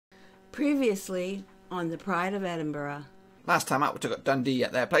Previously on the Pride of Edinburgh. Last time out we took on Dundee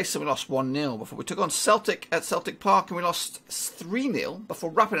at their place and we lost 1-0 before we took on Celtic at Celtic Park and we lost 3-0 before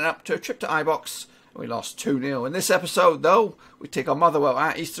wrapping it up to a trip to Ibrox and we lost 2-0. In this episode though, we take on Motherwell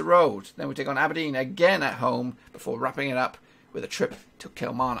at Easter Road, then we take on Aberdeen again at home before wrapping it up with a trip to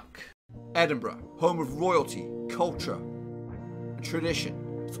Kilmarnock. Edinburgh, home of royalty, culture and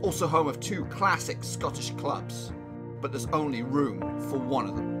tradition. It's also home of two classic Scottish clubs, but there's only room for one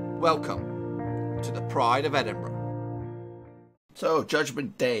of them. Welcome to the Pride of Edinburgh. So,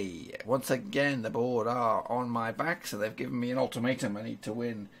 Judgment Day. Once again, the board are on my back, so they've given me an ultimatum. I need to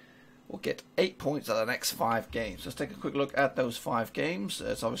win or get 8 points out of the next 5 games. Let's take a quick look at those 5 games.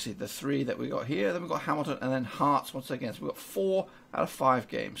 It's obviously the 3 that we got here. Then we've got Hamilton and then Hearts once again. So we've got 4 out of 5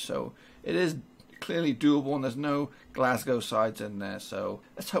 games. So it is clearly doable, and there's no Glasgow sides in there. So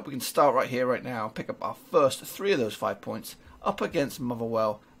let's hope we can start right here, right now, and pick up our first 3 of those 5 points up against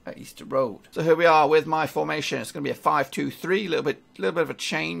Motherwell at Easter Road. So here we are with my formation. It's going to be a 5-2-3, little bit of a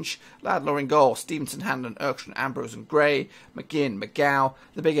change. Laidlaw in goal, Stevenson, Handon, Erkstrom, Ambrose and Gray, McGinn, McGow,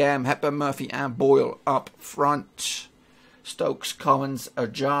 the Big M, Hepburn, Murphy and Boyle up front. Stokes, Commons,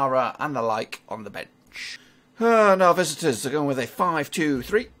 Ojara and the like on the bench. Now visitors are going with a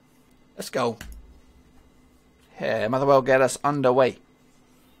 5-2-3. Let's go. Here, Motherwell get us underway.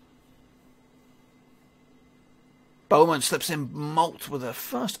 Bowman slips in Malt with a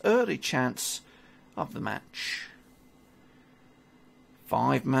first early chance of the match.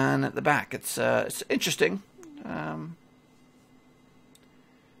 5-man at the back. It's interesting.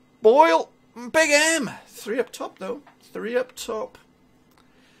 Boyle, Big M. 3 up top though. 3 up top.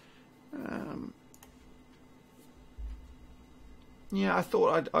 Yeah, I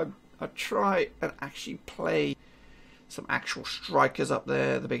thought I'd try and actually play some actual strikers up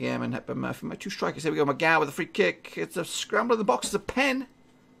there. The Big M and Hepburn Murphy. My 2 strikers. Here we go. McGow with a free kick. It's a scramble in the box. It's a pen.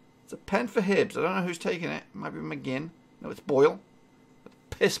 It's a pen for Hibs. I don't know who's taking it. It might be McGinn. No, it's Boyle.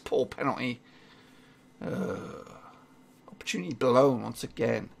 Piss poor penalty. Opportunity blown once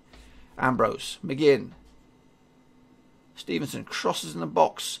again. Ambrose. McGinn. Stevenson crosses in the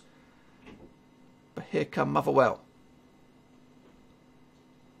box. But here come Motherwell.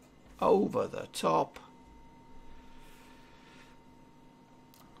 Over the top.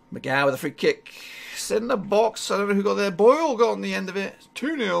 McGow with a free kick. It's in the box. I don't know who got there. Boyle got on the end of it.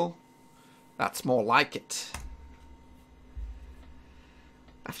 2-0. That's more like it.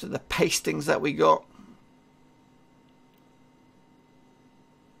 After the pastings that we got.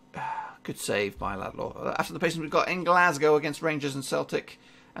 Good save by Laidlaw. After the pastings we got in Glasgow against Rangers and Celtic.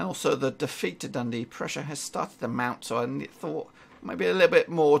 And also the defeat to Dundee. Pressure has started to mount. So I thought maybe a little bit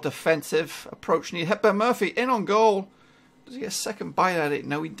more defensive approach needed. Hepburn Murphy in on goal. Does he get a second bite at it?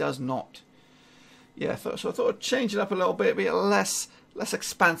 No, he does not. Yeah, so I thought I'd change it up a little bit, be less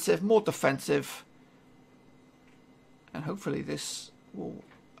expansive, more defensive. And hopefully this will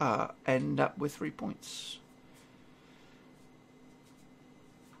end up with 3 points.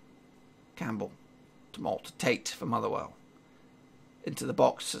 Campbell to Malt, to Tate for Motherwell. Into the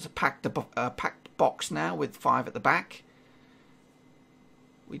box. It's a packed box now with 5 at the back.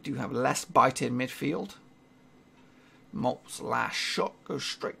 We do have less bite in midfield. Malt's last shot goes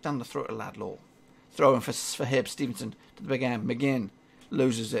straight down the throat of Laidlaw. Throwing for Hibs. Stevenson to the Big M. McGinn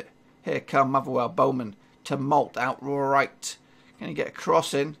loses it. Here come Motherwell. Bowman to Malt out right. Can he get a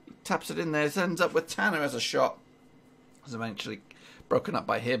cross in? He taps it in there. It ends up with Tanner as a shot. It's eventually broken up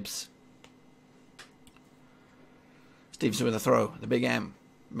by Hibs. Stevenson with a throw. The Big M.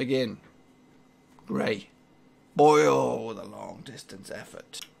 McGinn. Gray. Boyle with a long distance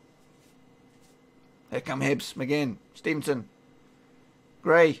effort. Here come Hibs, McGinn, Stevenson,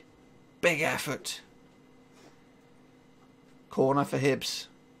 Gray, big effort. Corner for Hibs.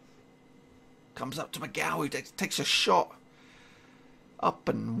 Comes up to McGow, who takes a shot. Up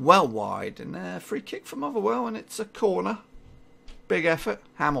and well wide. And free kick for Motherwell, and it's a corner. Big effort.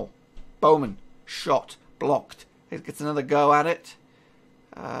 Hamill, Bowman, shot, blocked. He gets another go at it.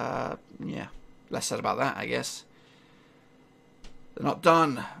 Yeah, less said about that, I guess. They're not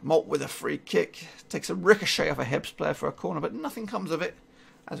done. Malt with a free kick. Takes a ricochet off a Hibs player for a corner, but nothing comes of it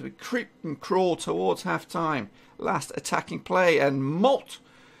as we creep and crawl towards half-time. Last attacking play, and Malt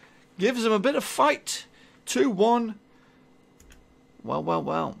gives him a bit of fight. 2-1.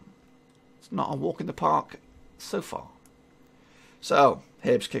 Well. It's not a walk in the park so far. So,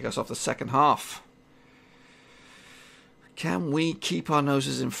 Hibs kick us off the second half. Can we keep our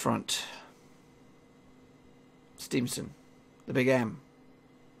noses in front? Stevenson. The Big M.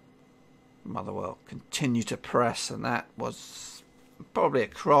 Motherwell continue to press, and that was probably a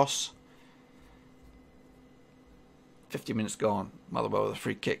cross. 50 minutes gone. Motherwell with a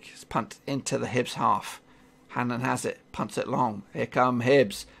free kick. It's punted into the Hibs half. Hanlon has it. Punts it long. Here come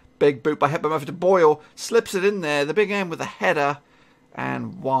Hibs. Big boot by Hepburn Murphy to Boyle. Slips it in there. The big end with a header.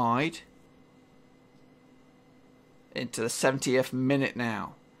 And wide. Into the 70th minute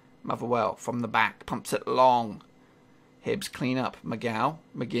now. Motherwell from the back. Pumps it long. Hibs clean up.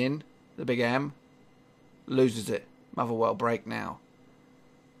 McGinn. The big M. Loses it. Motherwell break now.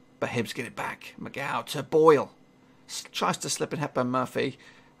 But Hibs get it back. McGow to Boyle. Tries to slip in Hepburn Murphy.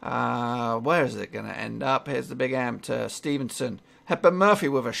 Where is it going to end up? Here's the big M to Stevenson. Hepburn Murphy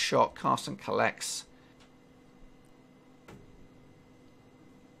with a shot. Carson collects.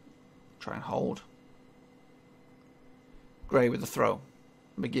 Try and hold. Gray with the throw.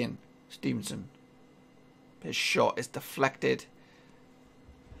 McGinn. Stevenson. His shot is deflected.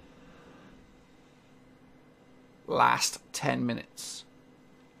 Last 10 minutes.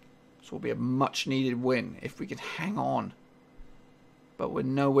 This will be a much needed win if we can hang on. But we're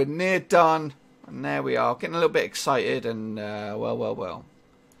nowhere near done. And there we are. Getting a little bit excited and well.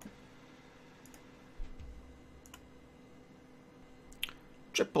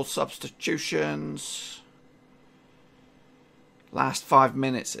 Triple substitutions. Last 5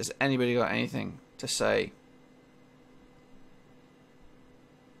 minutes. Has anybody got anything to say?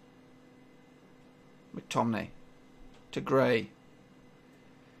 McTominay to Gray.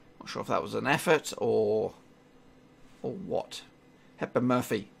 Not sure if that was an effort or what. Hepburn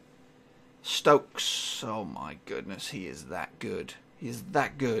Murphy. Stokes. Oh my goodness, he is that good. He is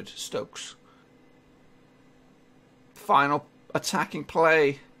that good, Stokes. Final attacking play.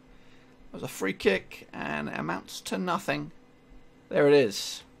 It was a free kick and it amounts to nothing. There it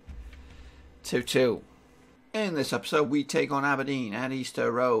is. 2-2. In this episode, we take on Aberdeen at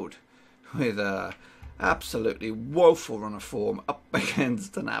Easter Road with a absolutely woeful run of form up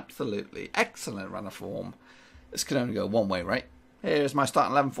against an absolutely excellent run of form. This can only go one way, right? Here's my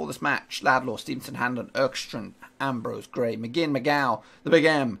starting 11 for this match. Laidlaw, Stevenson, Hanlon, Erkstrand, Ambrose, Gray, McGinn, McGow, the Big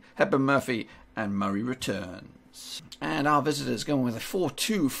M, Hepburn Murphy, and Murray returns. And our visitors going with a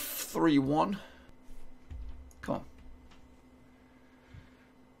 4-2-3-1. Come on.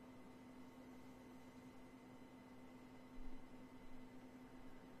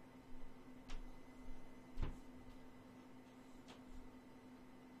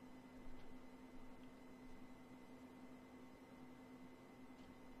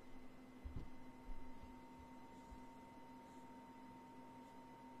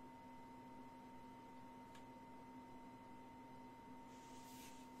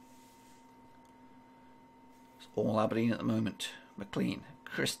 All Aberdeen at the moment. McLean,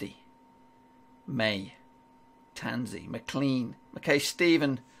 Christie, May, Tansey, McLean,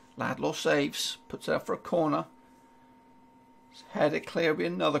 Mackay-Stephen. Laidlaw saves, puts it out for a corner. Head it clear, be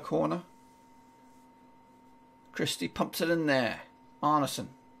another corner. Christie pumps it in there. Arneson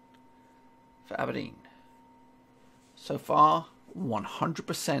for Aberdeen. So far,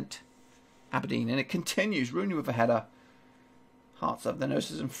 100% Aberdeen, and it continues. Rooney with a header. Hearts have their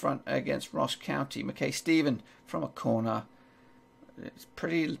noses in front against Ross County. Mackay-Stephen from a corner. It's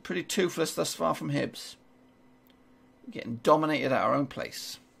pretty toothless thus far from Hibs. Getting dominated at our own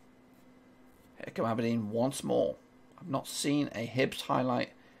place. Here come Aberdeen once more. I've not seen a Hibs highlight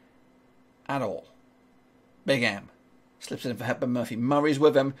at all. Big M. Slips in for Hepburn Murphy. Murray's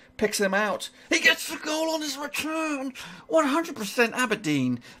with him. Picks him out. He gets the goal on his return. 100%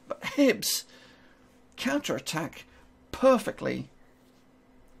 Aberdeen. But Hibs counter-attack perfectly.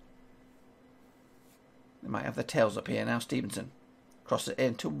 They might have their tails up here now. Stevenson crosses it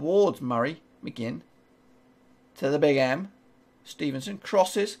in towards Murray. McGinn to the Big M. Stevenson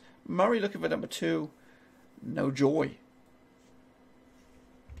crosses. Murray looking for number 2. No joy.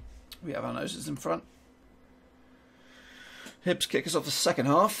 We have our noses in front. Hibs kick us off the second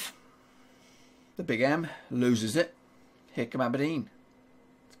half. The Big M loses it. Here come Aberdeen.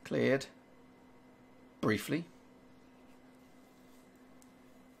 It's cleared briefly.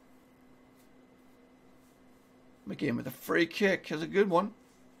 McGinn with a free kick is a good one.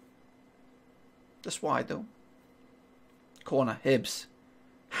 Just wide though. Corner, Hibs.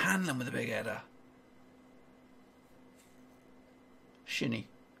 Hanlon with a big header. Shinnie,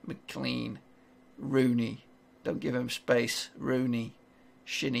 McLean, Rooney. Don't give him space. Rooney,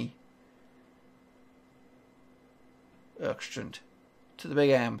 Shinnie. Erkstrand to the Big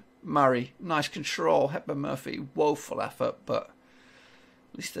M. Murray, nice control. Hepburn Murphy, woeful effort, but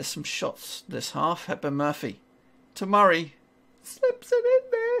at least there's some shots this half. Hepburn Murphy to Murray. Slips it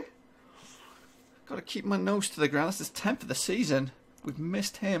in there. Got to keep my nose to the ground. This is 10th of the season. We've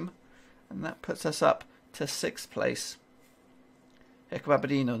missed him. And that puts us up to 6th place. Here come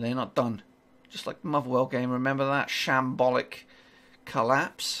Aberdeen. They're not done. just like the Motherwell game. Remember that shambolic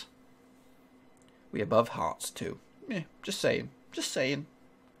collapse? We above Hearts too. Yeah, just saying. Just saying.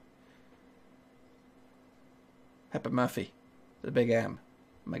 Pepper Murphy, the big M,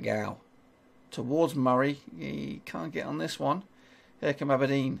 McGow. Towards Murray, he can't get on this one. Here come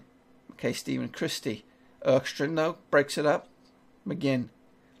Aberdeen. McKay, Stephen, Christie. Erkstrom though, breaks it up. McGinn,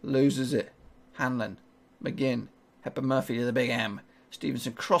 loses it. Hanlon, McGinn. Pepper Murphy to the big M.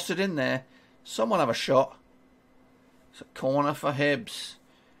 Stevenson cross it in there. Someone have a shot. It's a corner for Hibs.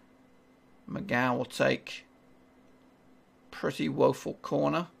 McGow will take. Pretty woeful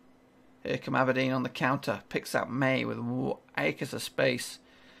corner. Here come Aberdeen on the counter. Picks out May with acres of space.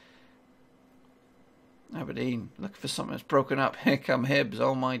 Aberdeen looking for something that's broken up. Here come Hibs.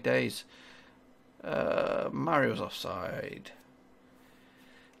 Oh my days. Murray was offside.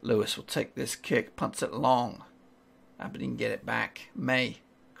 Lewis will take this kick. Punts it long. Aberdeen get it back. May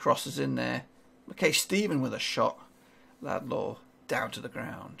crosses in there. McKay Stephen with a shot. Laidlaw down to the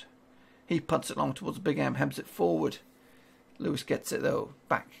ground. He punts it long towards Big M. Hems it forward. Lewis gets it though.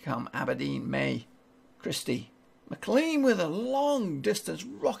 Back come Aberdeen. May. Christie. McLean with a long distance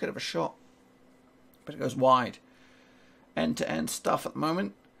rocket of a shot. But it goes wide. End-to-end stuff at the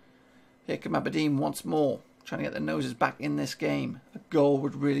moment. Here come Aberdeen once more. Trying to get their noses back in this game. A goal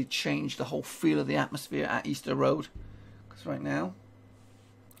would really change the whole feel of the atmosphere at Easter Road. Because right now,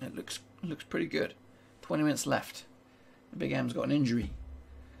 it looks pretty good. 20 minutes left. The Big M's got an injury.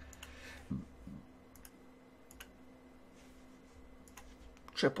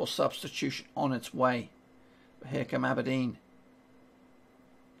 Triple substitution on its way. But here come Aberdeen.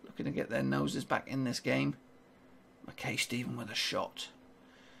 Looking to get their noses back in this game. McKay Stephen with a shot.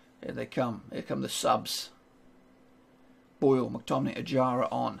 Here they come. Here come the subs. Boyle, McTominay, Ajara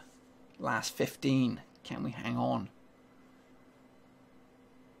on. Last 15. Can we hang on?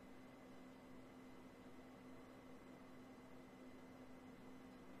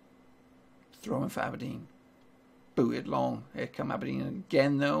 Throw in for Aberdeen. Booted long. Here come Aberdeen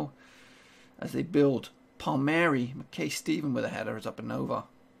again though. As they build. Palmieri, McKay Stephen with a header is up and over.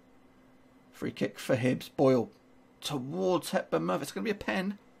 Free kick for Hibs. Boyle towards Hepburn Murphy. It's going to be a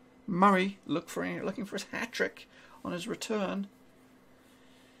pen. Murray looking for his hat-trick on his return.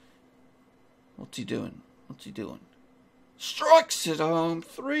 What's he doing? What's he doing? Strikes it home.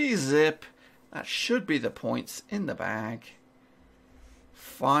 3-zip. That should be the points in the bag.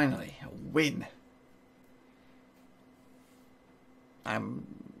 Finally, a win. I'm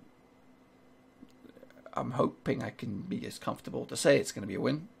hoping I can be as comfortable to say it's going to be a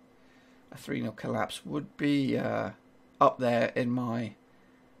win. A 3-0 collapse would be up there in my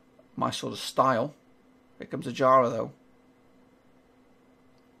sort of style. Here comes Ajara though.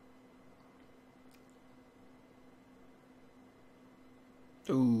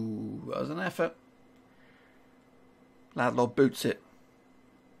 Ooh, that was an effort. Laidlaw boots it.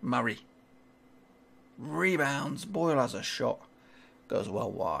 Murray. Rebounds. Boyle has a shot. Goes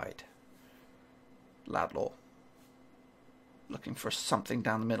well wide. Laidlaw. Looking for something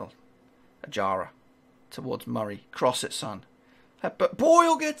down the middle. Ajara. Towards Murray. Cross it, son. But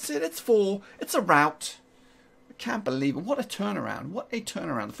Boyle gets it. It's 4. It's a rout. I can't believe it. What a turnaround. What a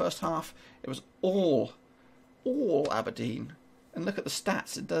turnaround. The first half, it was all Aberdeen. And look at the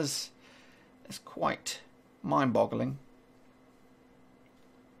stats. It's quite mind-boggling.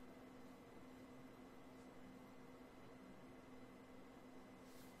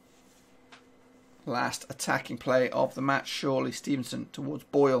 Last attacking play of the match, surely. Stevenson towards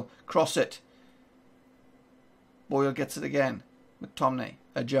Boyle. Cross it. Boyle gets it again. McTominay.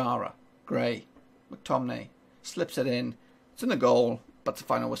 Ajara. Gray. McTominay. Slips it in. It's in the goal. But it's the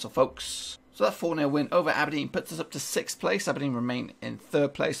final whistle, folks. So that 4-0 win over Aberdeen puts us up to 6th place. Aberdeen remain in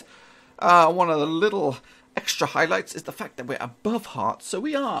 3rd place. One of the little extra highlights is the fact that we're above Hearts. So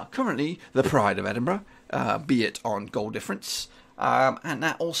we are currently the pride of Edinburgh, be it on goal difference. And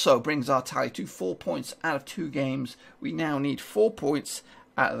that also brings our tally to 4 points out of 2 games. We now need 4 points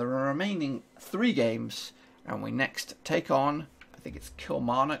out of the remaining 3 games. And we next take on, I think it's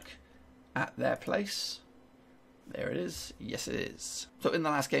Kilmarnock at their place. There it is. Yes, it is. So in the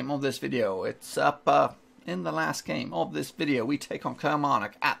last game of this video, it's up. In the last game of this video, we take on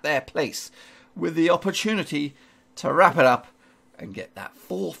Kilmarnock at their place with the opportunity to wrap it up and get that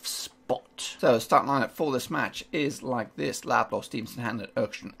 4th spot. So the start lineup for this match is like this. Laidlaw, Stevenson, Hanlon,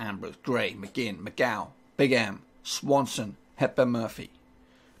 Erkstrom, Ambrose, Gray, McGinn, McGow, Big M, Swanson, Hepburn Murphy.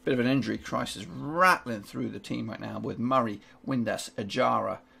 Bit of an injury crisis rattling through the team right now with Murray, Windass,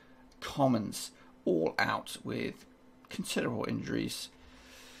 Ajara, Commons all out with considerable injuries.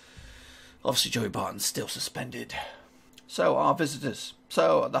 Obviously Joey Barton's still suspended. So our visitors,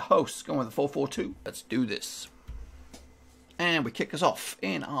 So the hosts going with the 4-4-2. Let's do this. And we kick us off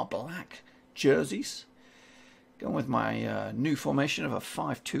in our black jerseys. Going with my new formation of a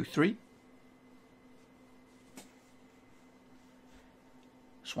 5-2-3.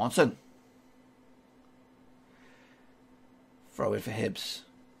 Swanson. Throw in for Hibs.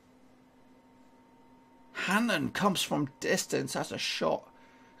 Hannon comes from distance. That's a shot.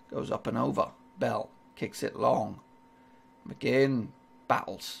 Goes up and over. Bell kicks it long. McGinn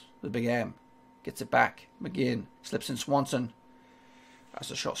battles the big M. Gets it back. McGinn slips in Swanson.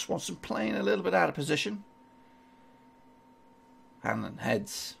 That's a shot. Swanson playing a little bit out of position. Hanlon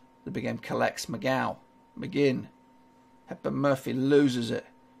heads. The big M collects. McGow. McGinn. Hepburn Murphy loses it.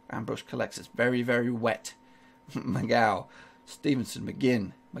 Ambrose collects. It's very, very wet. McGow. Stevenson.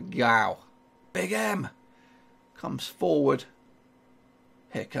 McGinn. McGow. Big M comes forward.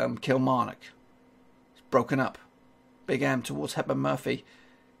 Here come Kilmarnock. It's broken up. Big M towards Hepburn Murphy.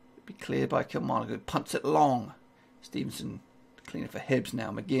 It'll be cleared by Kilmarnock, who punts it long. Stevenson cleaning for Hibs now.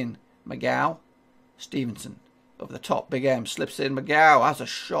 McGinn. McGow. Stevenson. Over the top. Big M slips in. McGow has a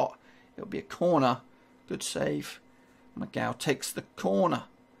shot. It'll be a corner. Good save. McGow takes the corner.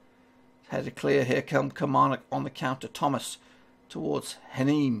 Headed clear. Here come Kilmarnock on the counter. Thomas towards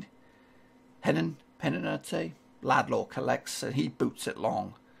Hennin, I'd say. Laidlaw collects and he boots it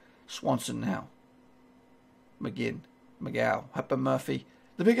long. Swanson now. McGinn. McGow. Hepburn Murphy.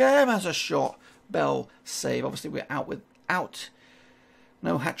 The big M has a shot. Bell save. Obviously we're out without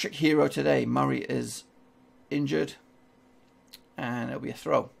no hat-trick hero today. Murray is injured. And it'll be a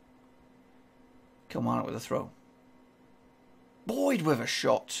throw. Kilmarnock with a throw. Boyd with a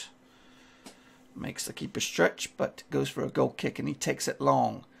shot. Makes the keeper stretch, but goes for a goal kick and he takes it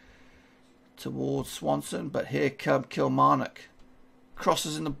long towards Swanson. But here come Kilmarnock.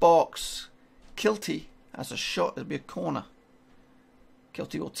 Crosses in the box. Kilty has a shot. It'll be a corner.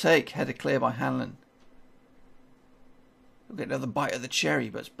 Kilty will take. Headed clear by Hanlon. We'll get another bite of the cherry,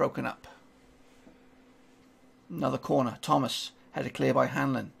 but it's broken up. Another corner. Thomas. Headed clear by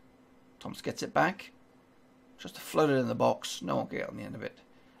Hanlon. Thomas gets it back. Just to float it in the box. No one can get on the end of it.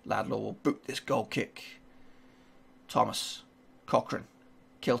 Laidlaw will boot this goal kick. Thomas. Cochrane.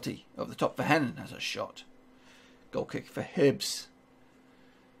 Kilty. Over the top for Hennon has a shot. Goal kick for Hibs.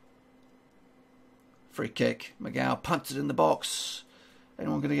 Free kick. McGow punts it in the box.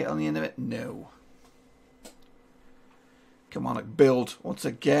 Anyone going to get on the end of it? No. Kilmarnock build once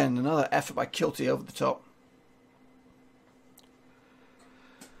again. Another effort by Kilty over the top.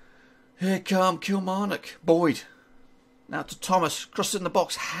 Here come Kilmarnock. Boyd. Now to Thomas. Crosses in the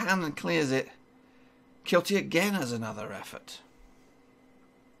box. Hannon clears it. Kilty again has another effort.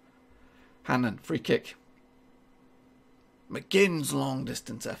 Hannon. Free kick. McGinn's long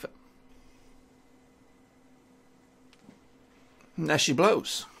distance effort. And there she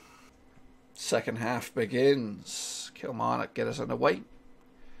blows. Second half begins. Kilmarnock get us underway.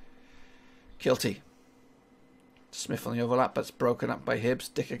 Kilty. Smith on the overlap, but it's broken up by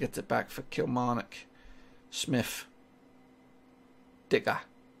Hibs. Dicker gets it back for Kilmarnock. Smith. Dicker.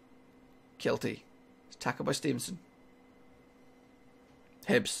 Kilty. It's tackled by Stevenson.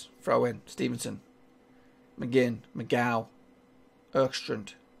 Hibs. Throw in. Stevenson. McGinn. McGow.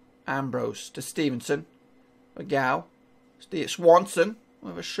 Erkstrand. Ambrose to Stevenson. McGow. Swanson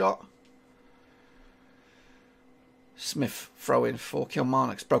with a shot. Smith throw in for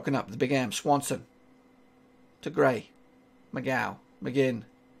Kilmarnock. It's broken up. The big M. Swanson. To Gray. McGow. McGinn.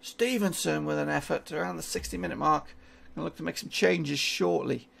 Stevenson with an effort around the 60-minute mark. Going to look to make some changes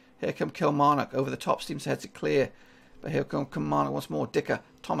shortly. Here come Kilmarnock. Over the top. Stevenson heads it clear. But here come Kilmarnock once more. Dicker.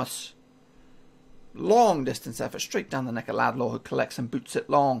 Thomas. Long distance effort. Straight down the neck of Laidlaw, who collects and boots it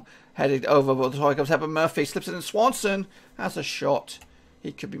long. Headed over. But the toy comes Hepburn Murphy. Slips it in. Swanson has a shot.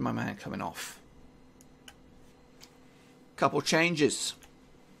 He could be my man coming off. Couple changes.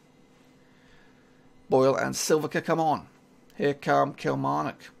 Boyle and Silverware come on. Here come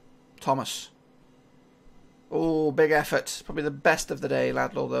Kilmarnock. Thomas. Oh, big effort. Probably the best of the day.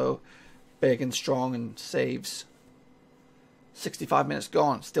 Laidlaw, though, big and strong and saves. 65 minutes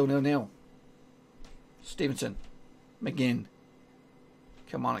gone. Still 0-0. Stevenson. McGinn.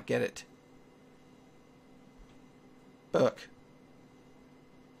 Kilmarnock get it. Burke.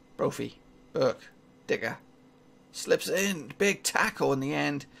 Brophy. Burke. Dicker. Slips in. Big tackle in the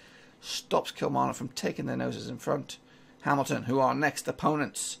end. Stops Kilmarnock from taking their noses in front. Hamilton, who are next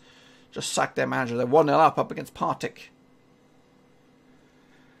opponents, just sacked their manager. They're 1-0 up against Partick.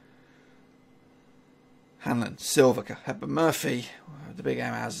 Hanlon, Silverware, Hepburn Murphy. The big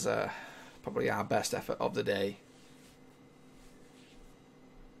M has probably our best effort of the day.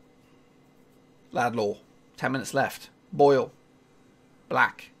 Laidlaw, 10 minutes left. Boyle.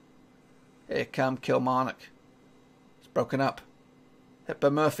 Black. Here come Kilmarnock. It's broken up.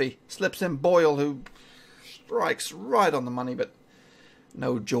 Hepburn Murphy slips in Boyle, who strikes right on the money, but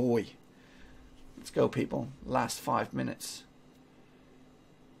no joy. Let's go, people. Last 5 minutes.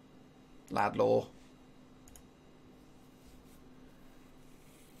 Laidlaw.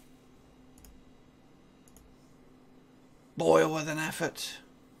 Boyle with an effort.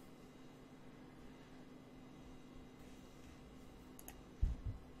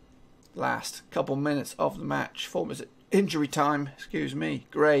 Last couple minutes of the match. 4 minutes injury time. Excuse me.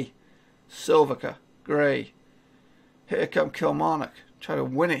 Gray. Silverware. Gray. Here come Kilmarnock. Try to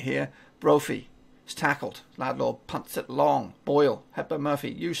win it here. Brophy is tackled. Laidlaw punts it long. Boyle. Hepburn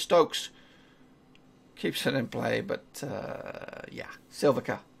Murphy. Hugh Stokes keeps it in play, but yeah.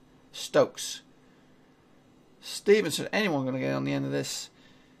 Silverware. Stokes. Stevenson. Anyone going to get on the end of this?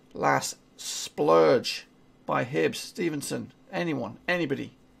 Last splurge by Hibbs. Stevenson. Anyone.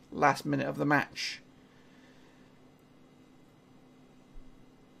 Anybody. Last minute of the match.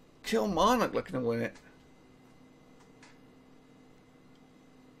 Kilmarnock looking to win it.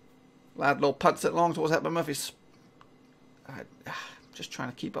 Laidlaw punts it long towards Hepburn Murphy. Just trying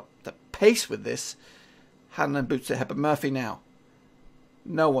to keep up the pace with this. Hanlon boots it. Hepburn Murphy now.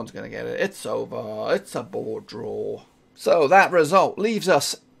 No one's going to get it. It's over. It's a board draw. So that result leaves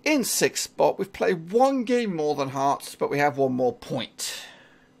us in 6th spot. We've played 1 game more than Hearts, but we have 1 more point.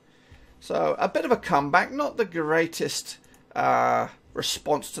 So a bit of a comeback. Not the greatest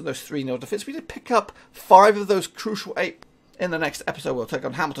response to those 3-0 defeats. We did pick up 5 of those crucial 8. In the next episode, we'll take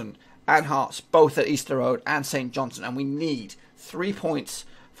on Hamilton and Hearts, both at Easter Road and St Johnstone. And we need 3 points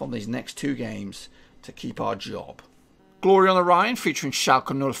from these next 2 games to keep our job. Glory on the Rhine, featuring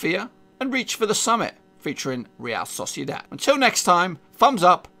Schalke 04, and Reach for the Summit, featuring Real Sociedad. Until next time, thumbs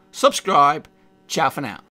up, subscribe, ciao for now.